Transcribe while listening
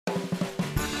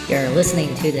You're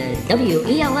listening to the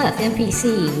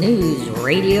WELF-NPC News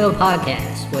Radio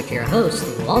Podcast with your host,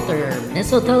 Walter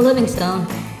Mistletoe Livingstone,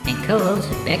 and co-host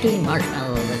Becky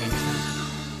Marshmallow Livingstone.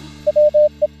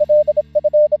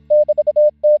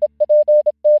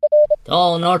 To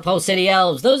all North Pole City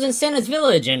elves, those in Santa's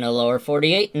Village in the lower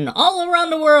 48, and all around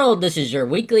the world, this is your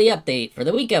weekly update for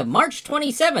the week of March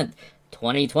 27th,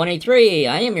 2023.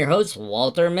 I am your host,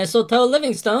 Walter Mistletoe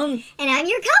Livingstone. And I'm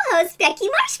your co-host, Becky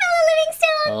Marshmallow Livingstone.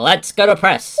 Let's go to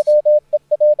press.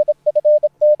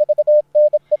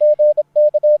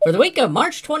 For the week of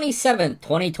March 27th,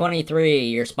 2023,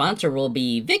 your sponsor will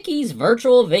be Vicky's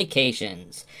Virtual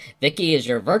Vacations. Vicky is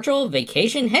your virtual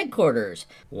vacation headquarters.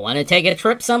 Want to take a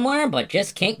trip somewhere but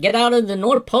just can't get out of the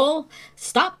North Pole?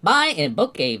 Stop by and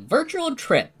book a virtual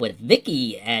trip with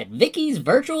Vicky at Vicky's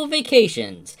Virtual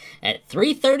Vacations at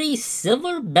 330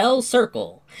 Silver Bell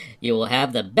Circle. You will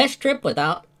have the best trip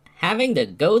without having to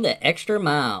go the extra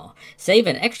mile. Save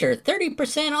an extra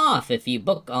 30% off if you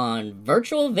book on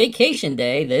Virtual Vacation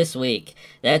Day this week.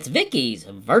 That's Vicky's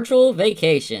Virtual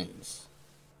Vacations.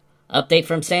 Update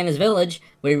from Santa's Village.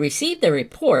 We received a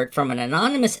report from an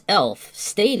anonymous elf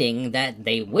stating that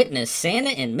they witnessed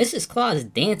Santa and Mrs. Claus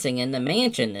dancing in the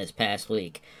mansion this past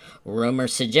week.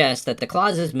 Rumors suggest that the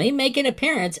Clauses may make an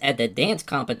appearance at the dance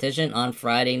competition on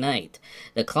Friday night.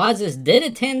 The Clauses did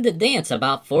attend the dance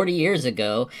about 40 years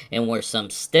ago and were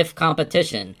some stiff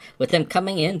competition, with them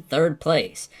coming in third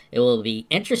place. It will be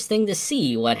interesting to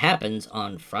see what happens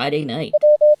on Friday night.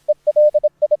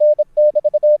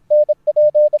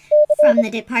 From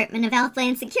the Department of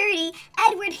Elfland Security,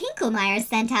 Edward Hinklemeyer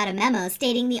sent out a memo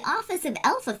stating the Office of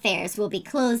Elf Affairs will be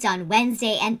closed on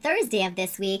Wednesday and Thursday of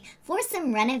this week for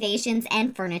some renovations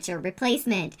and furniture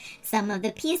replacement. Some of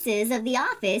the pieces of the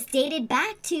office dated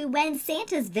back to when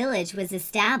Santa's Village was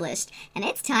established, and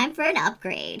it's time for an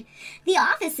upgrade. The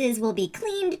offices will be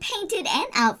cleaned, painted, and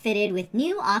outfitted with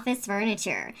new office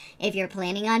furniture. If you're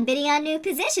planning on bidding on new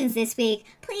positions this week,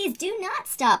 please do not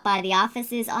stop by the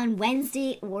offices on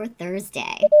Wednesday or Thursday.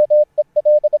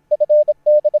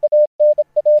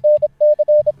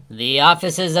 The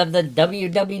offices of the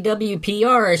WWWPR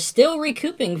are still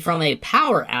recouping from a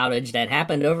power outage that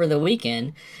happened over the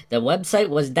weekend. The website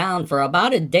was down for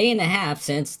about a day and a half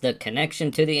since the connection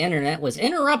to the internet was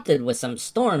interrupted with some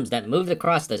storms that moved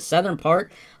across the southern part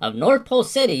of North Pole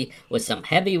City with some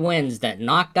heavy winds that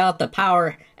knocked out the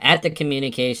power at the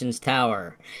communications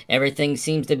tower. Everything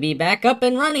seems to be back up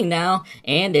and running now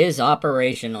and is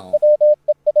operational.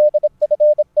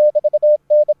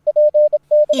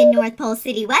 In North Pole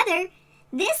City weather,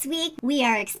 this week we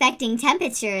are expecting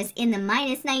temperatures in the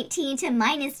minus 19 to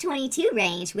minus 22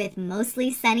 range with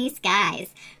mostly sunny skies.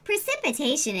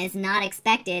 Precipitation is not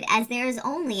expected as there is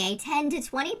only a 10 to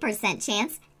 20%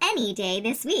 chance any day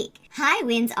this week. High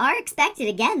winds are expected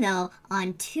again though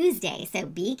on Tuesday, so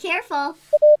be careful.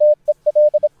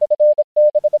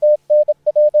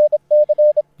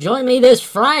 Join me this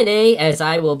Friday as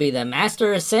I will be the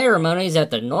master of ceremonies at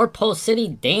the North Pole City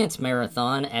Dance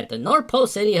Marathon at the North Pole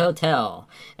City Hotel.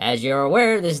 As you're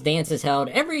aware, this dance is held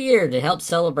every year to help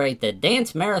celebrate the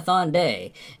Dance Marathon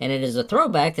Day, and it is a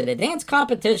throwback to the dance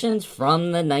competitions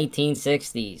from the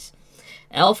 1960s.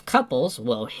 Elf couples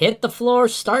will hit the floor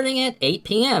starting at 8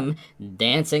 p.m.,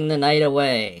 dancing the night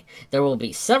away. There will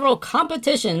be several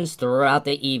competitions throughout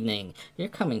the evening. You're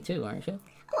coming too, aren't you?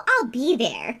 Oh, I'll be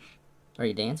there. Are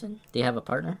you dancing? Do you have a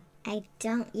partner? I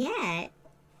don't yet.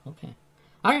 Okay.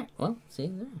 All right. Well, see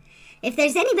you there. If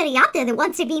there's anybody out there that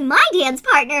wants to be my dance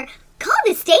partner, call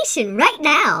the station right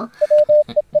now.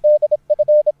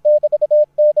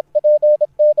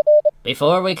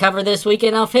 Before we cover this week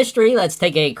in elf history, let's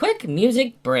take a quick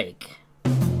music break.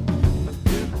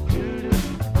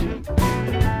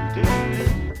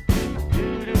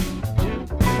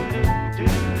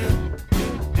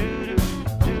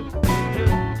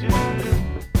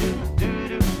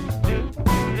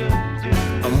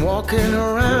 Walking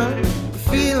around,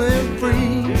 feeling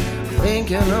free,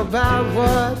 thinking about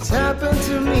what's happened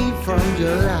to me from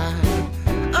July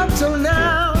up till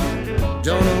now.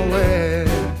 Don't know where,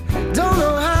 don't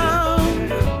know how.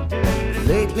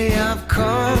 Lately I've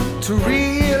come to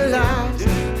realize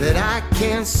that I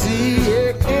can see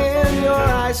it in your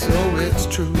eyes, so it's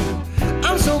true.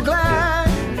 I'm so glad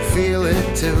you feel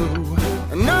it too.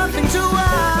 Nothing to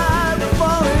hide, we're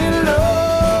falling in love.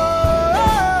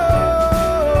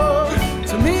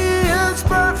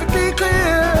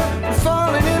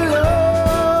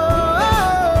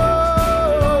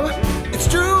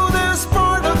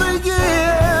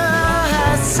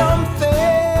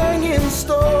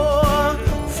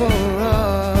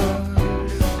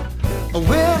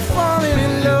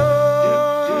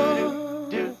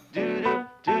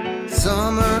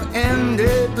 Summer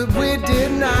ended, but we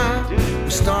did not. We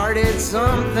started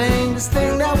something, this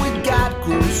thing that we got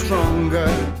grew stronger.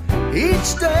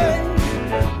 Each day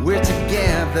we're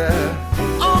together.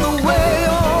 On the way,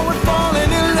 oh, we're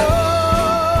falling in love.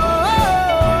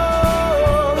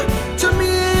 To me,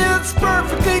 it's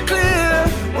perfectly clear.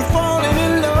 We're falling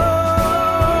in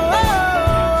love.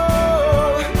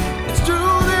 It's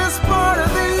true, this part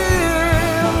of the year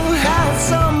has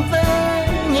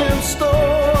something in store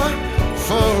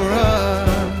for us.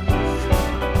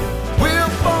 We're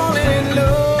falling in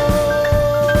love.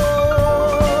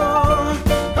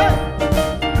 Hey.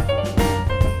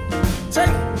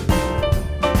 Take.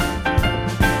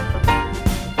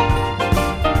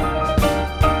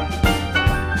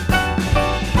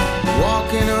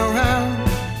 Walking around,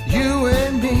 you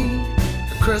and me.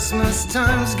 The Christmas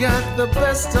time's got the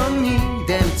best of me.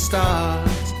 Then it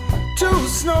starts to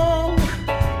snow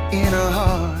in our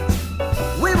hearts.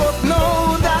 We both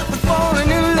know that we're falling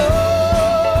in love.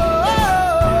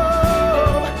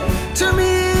 To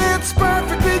me, it's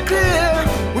perfectly clear.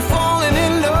 We're falling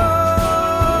in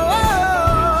love.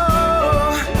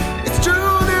 It's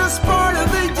true, this part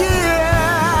of the year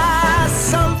has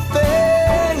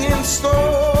something in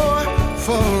store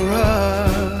for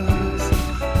us.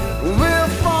 We're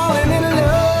falling in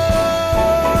love.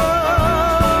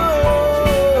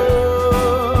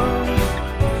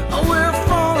 We're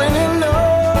falling in love.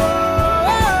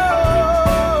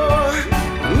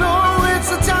 No, it's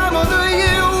the time of the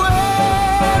year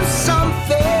when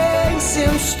something's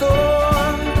in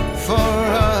store for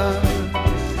us.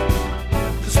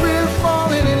 'Cause we're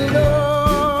falling in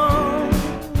love.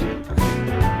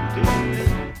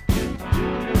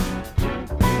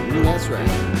 That's right.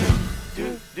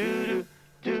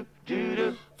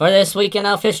 For this week in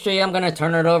Elf History, I'm going to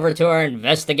turn it over to our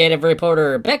investigative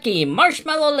reporter, Becky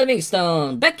Marshmallow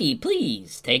Livingstone. Becky,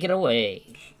 please take it away.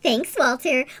 Thanks,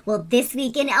 Walter. Well, this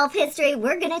week in Elf History,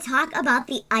 we're going to talk about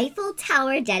the Eiffel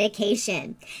Tower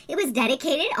dedication. It was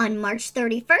dedicated on March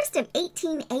 31st of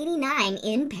 1889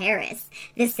 in Paris.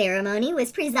 The ceremony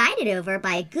was presided over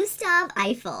by Gustave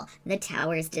Eiffel, the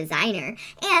tower's designer,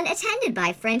 and attended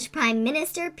by French Prime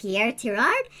Minister Pierre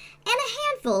Tirard and a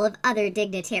handful of other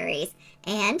dignitaries,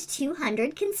 and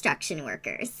 200 construction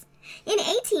workers. In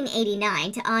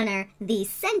 1889, to honor the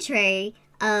centenary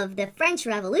of the French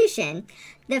Revolution,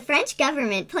 the French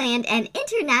government planned an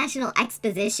international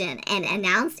exposition and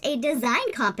announced a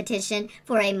design competition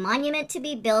for a monument to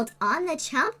be built on the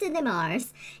Champ de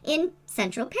Mars in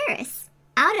central Paris.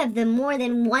 Out of the more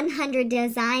than 100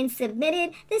 designs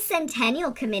submitted, the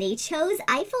Centennial Committee chose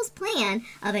Eiffel's plan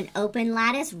of an open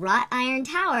lattice wrought iron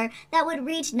tower that would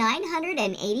reach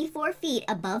 984 feet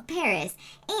above Paris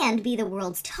and be the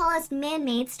world's tallest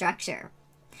man-made structure.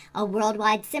 A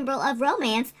worldwide symbol of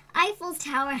romance, Eiffel's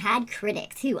Tower had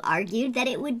critics who argued that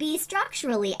it would be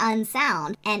structurally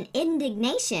unsound, and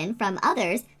indignation from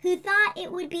others who thought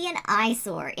it would be an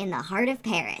eyesore in the heart of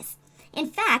Paris. In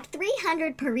fact,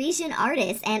 300 Parisian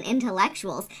artists and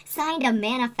intellectuals signed a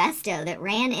manifesto that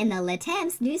ran in the Le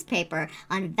Temps newspaper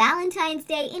on Valentine's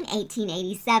Day in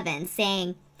 1887,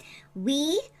 saying,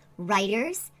 "We,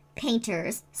 writers,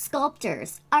 painters,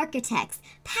 sculptors, architects,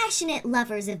 passionate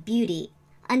lovers of beauty,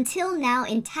 until now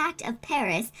intact of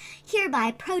Paris,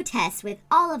 hereby protest with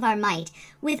all of our might,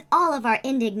 with all of our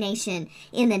indignation,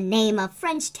 in the name of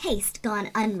French taste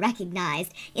gone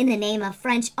unrecognized, in the name of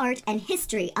French art and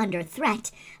history under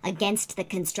threat, against the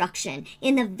construction,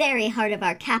 in the very heart of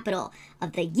our capital,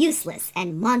 of the useless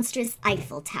and monstrous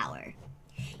Eiffel Tower."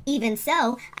 Even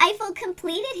so, Eiffel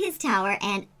completed his tower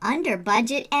and under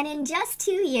budget and in just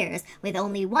 2 years, with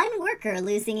only one worker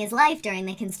losing his life during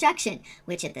the construction,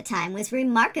 which at the time was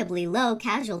remarkably low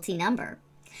casualty number.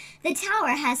 The tower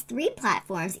has 3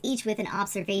 platforms, each with an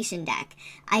observation deck.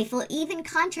 Eiffel even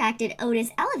contracted Otis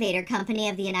Elevator Company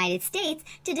of the United States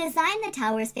to design the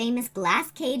tower's famous glass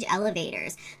cage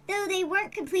elevators, though they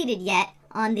weren't completed yet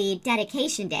on the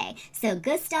dedication day, so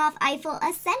Gustave Eiffel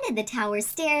ascended the tower's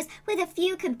stairs with a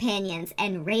few companions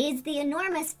and raised the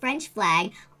enormous French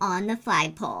flag on the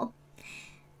flagpole.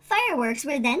 Fireworks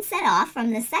were then set off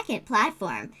from the second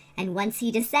platform, and once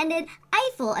he descended,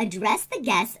 Eiffel addressed the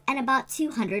guests and about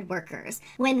 200 workers.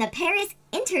 When the Paris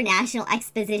International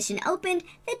Exposition opened,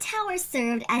 the tower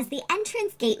served as the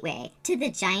entrance gateway to the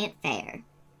giant fair.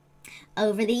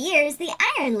 Over the years, the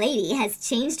Iron Lady has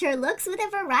changed her looks with a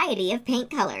variety of paint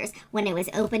colors. When it was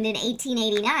opened in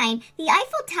 1889, the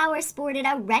Eiffel Tower sported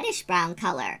a reddish-brown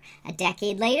color. A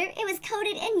decade later, it was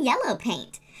coated in yellow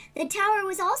paint. The tower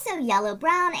was also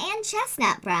yellow-brown and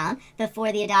chestnut-brown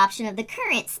before the adoption of the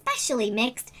current specially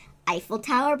mixed Eiffel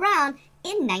Tower Brown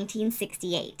in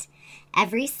 1968.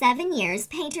 Every 7 years,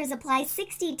 painters apply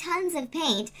 60 tons of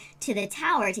paint to the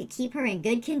tower to keep her in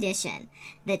good condition.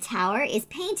 The tower is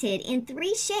painted in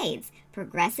 3 shades,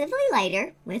 progressively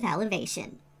lighter with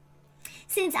elevation.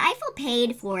 Since Eiffel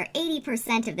paid for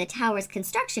 80% of the tower's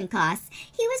construction costs,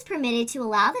 he was permitted to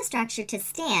allow the structure to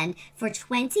stand for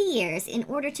 20 years in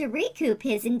order to recoup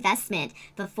his investment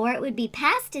before it would be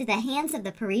passed to the hands of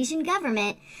the Parisian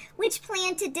government, which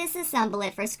planned to disassemble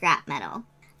it for scrap metal.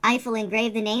 Eiffel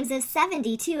engraved the names of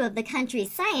 72 of the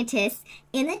country's scientists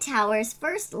in the tower's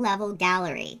first-level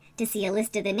gallery. To see a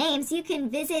list of the names, you can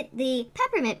visit the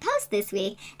Peppermint Post this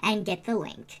week and get the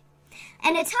link.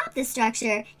 And atop the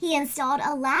structure, he installed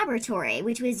a laboratory,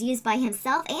 which was used by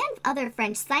himself and other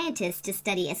French scientists to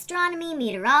study astronomy,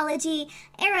 meteorology,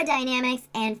 aerodynamics,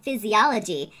 and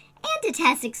physiology, and to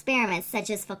test experiments such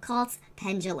as Foucault's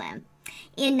pendulum.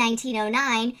 In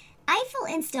 1909, Eiffel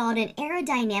installed an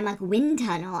aerodynamic wind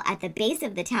tunnel at the base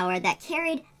of the tower that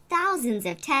carried thousands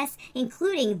of tests,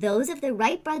 including those of the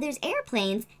Wright brothers'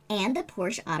 airplanes and the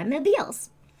Porsche automobiles.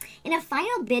 In a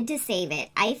final bid to save it,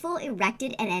 Eiffel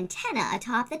erected an antenna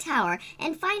atop the tower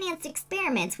and financed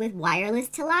experiments with wireless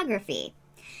telegraphy.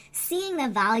 Seeing the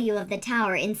value of the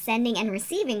tower in sending and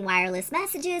receiving wireless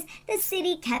messages, the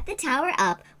city kept the tower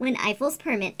up when Eiffel's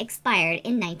permit expired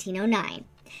in 1909.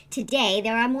 Today,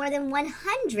 there are more than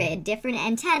 100 different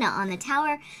antennae on the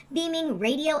tower, beaming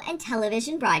radio and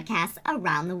television broadcasts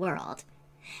around the world.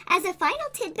 As a final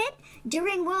tidbit,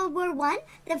 during World War I,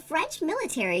 the French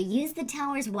military used the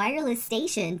tower's wireless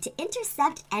station to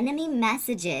intercept enemy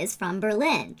messages from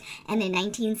Berlin. And in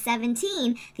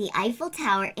 1917, the Eiffel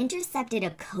Tower intercepted a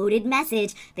coded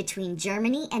message between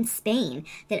Germany and Spain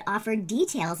that offered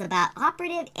details about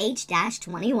operative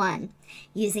H-21.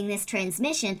 Using this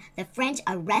transmission, the French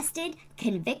arrested,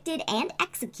 convicted, and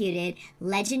executed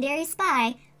legendary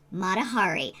spy Mata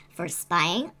Hari for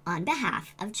spying on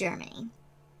behalf of Germany.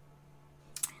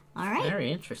 All right.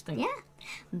 Very interesting. Yeah.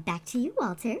 Back to you,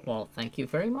 Walter. Well, thank you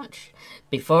very much.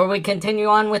 Before we continue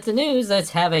on with the news,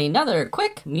 let's have another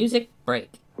quick music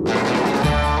break.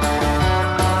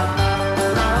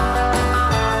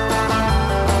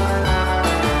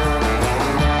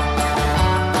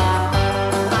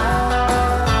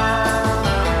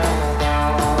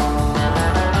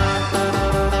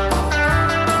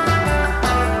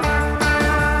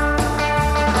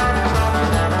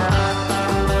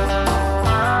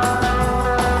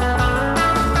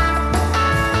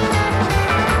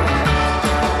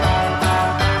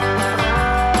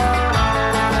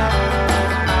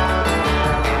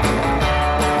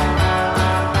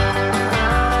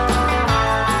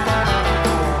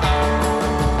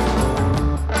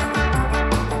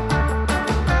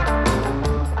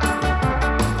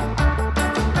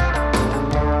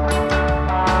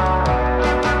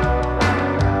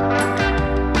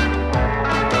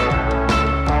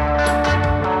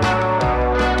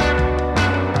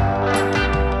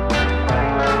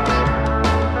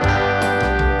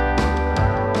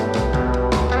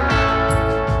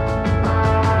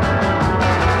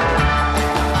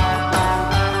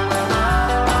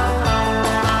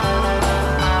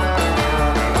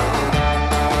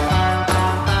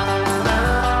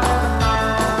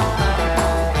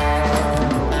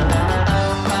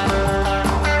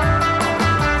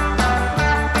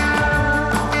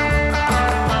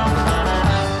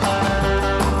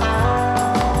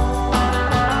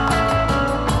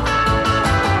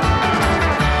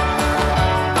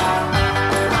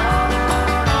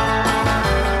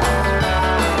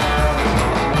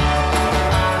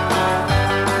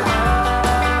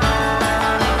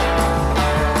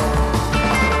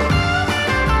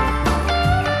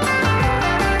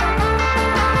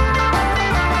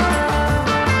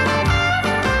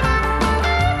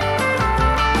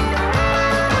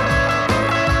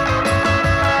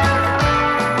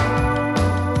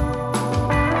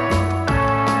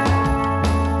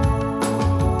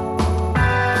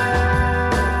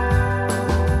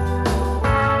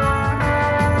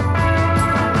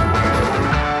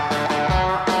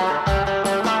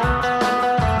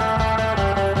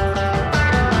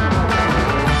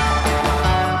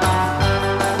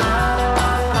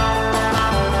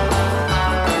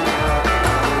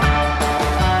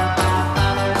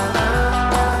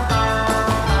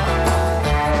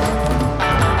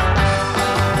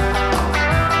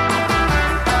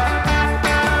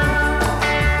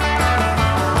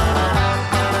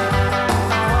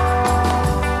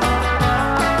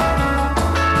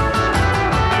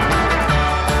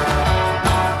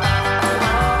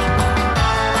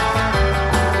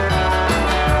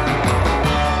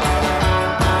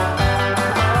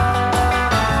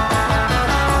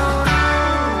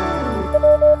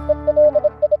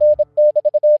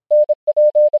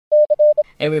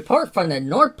 A report from the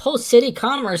North Pole City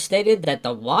Commerce stated that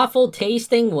the waffle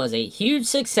tasting was a huge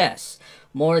success.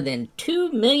 More than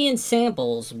 2 million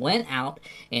samples went out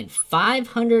and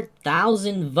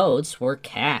 500,000 votes were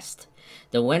cast.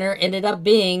 The winner ended up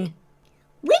being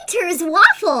Winter's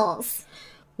Waffles!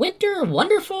 Winter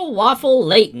Wonderful Waffle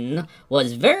Layton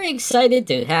was very excited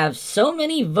to have so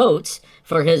many votes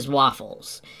for his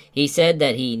waffles. He said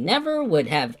that he never would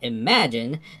have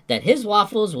imagined that his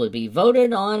waffles would be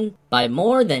voted on by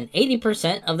more than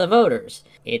 80% of the voters.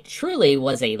 It truly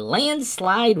was a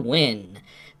landslide win.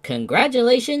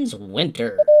 Congratulations,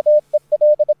 Winter.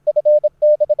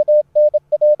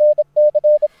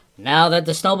 Now that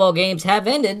the Snowball Games have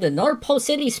ended, the North Pole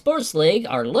City Sports League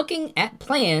are looking at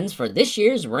plans for this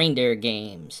year's Reindeer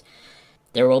Games.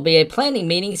 There will be a planning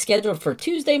meeting scheduled for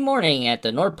Tuesday morning at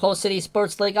the North Pole City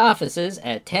Sports League offices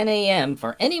at 10 a.m.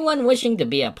 for anyone wishing to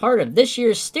be a part of this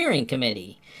year's steering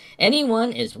committee.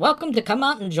 Anyone is welcome to come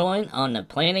out and join on the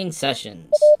planning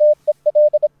sessions.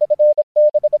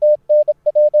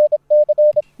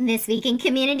 This week in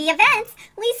community events,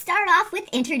 we start off with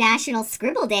International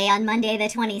Scribble Day on Monday the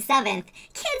 27th.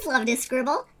 Kids love to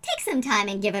scribble. Take some time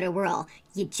and give it a whirl.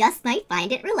 You just might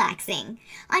find it relaxing.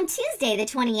 On Tuesday the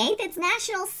 28th, it's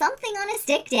National Something on a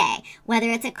Stick Day.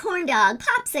 Whether it's a corn dog,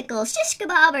 popsicle, shish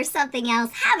kebab, or something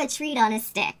else, have a treat on a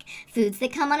stick. Foods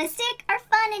that come on a stick are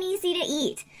fun and easy to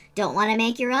eat. Don't want to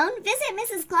make your own? Visit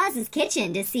Mrs. Claus's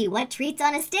kitchen to see what treats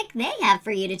on a stick they have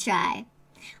for you to try.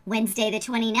 Wednesday the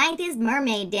 29th is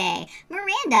Mermaid Day.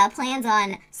 Miranda plans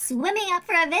on swimming up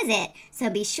for a visit, so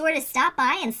be sure to stop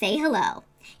by and say hello.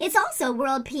 It's also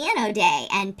World Piano Day,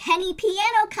 and Penny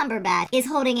Piano Cumberbatch is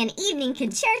holding an evening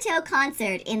concerto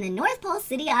concert in the North Pole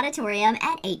City Auditorium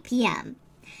at 8 p.m.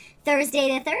 Thursday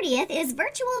the 30th is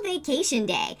Virtual Vacation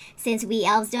Day. Since we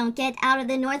elves don't get out of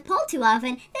the North Pole too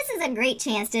often, this is a great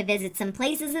chance to visit some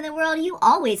places in the world you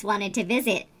always wanted to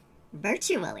visit.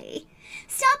 Virtually.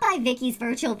 Stop by Vicky's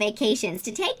Virtual Vacations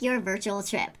to take your virtual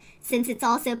trip. Since it's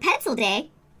also Pencil Day,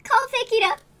 call Vicky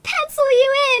to pencil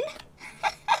you in.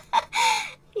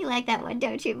 You like that one,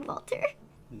 don't you, Walter?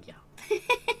 Yeah.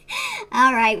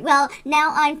 All right, well,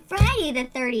 now on Friday the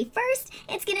 31st,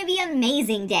 it's going to be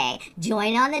Amazing Day.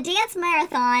 Join on the dance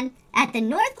marathon at the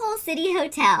North Pole City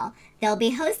Hotel. They'll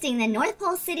be hosting the North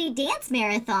Pole City Dance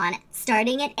Marathon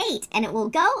starting at 8, and it will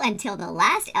go until the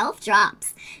last elf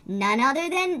drops. None other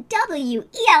than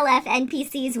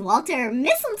WELF-NPC's Walter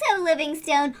Mistletoe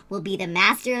Livingstone will be the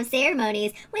master of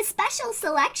ceremonies with special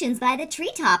selections by the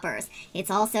Tree Toppers.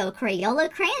 It's also Crayola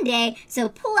Crayon Day, so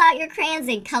pull out your crayons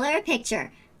and color a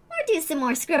picture. Or do some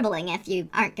more scribbling if you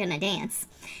aren't gonna dance.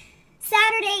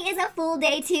 Saturday is a full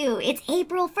day too. It's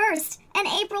April 1st and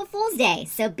April Fool's Day,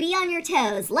 so be on your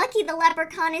toes. Lucky the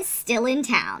leprechaun is still in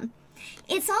town.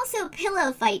 It's also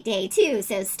Pillow Fight Day too,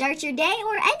 so start your day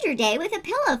or end your day with a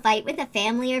pillow fight with a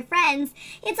family or friends.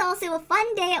 It's also a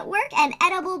fun day at work and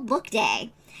Edible Book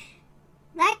Day.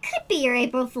 That could be your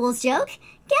April Fool's joke.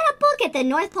 Get a book at the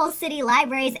North Pole City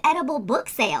Library's Edible Book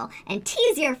Sale and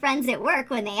tease your friends at work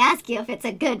when they ask you if it's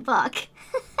a good book.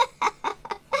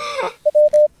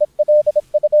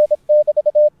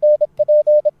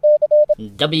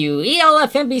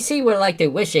 WELF-NPC would like to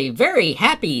wish a very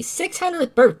happy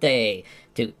 600th birthday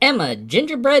to Emma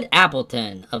Gingerbread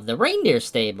Appleton of the Reindeer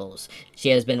Stables. She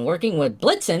has been working with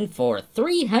Blitzen for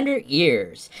 300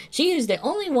 years. She is the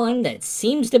only one that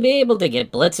seems to be able to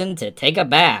get Blitzen to take a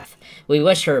bath. We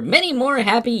wish her many more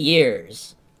happy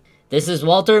years. This is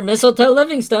Walter Mistletoe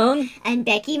Livingstone. And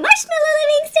Becky Marshmallow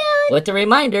Livingstone. With the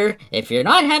reminder, if you're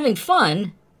not having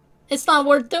fun, it's not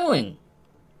worth doing.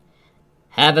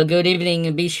 Have a good evening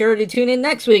and be sure to tune in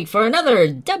next week for another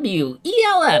WELF-NPC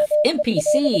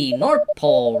North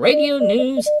Pole Radio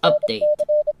News Update.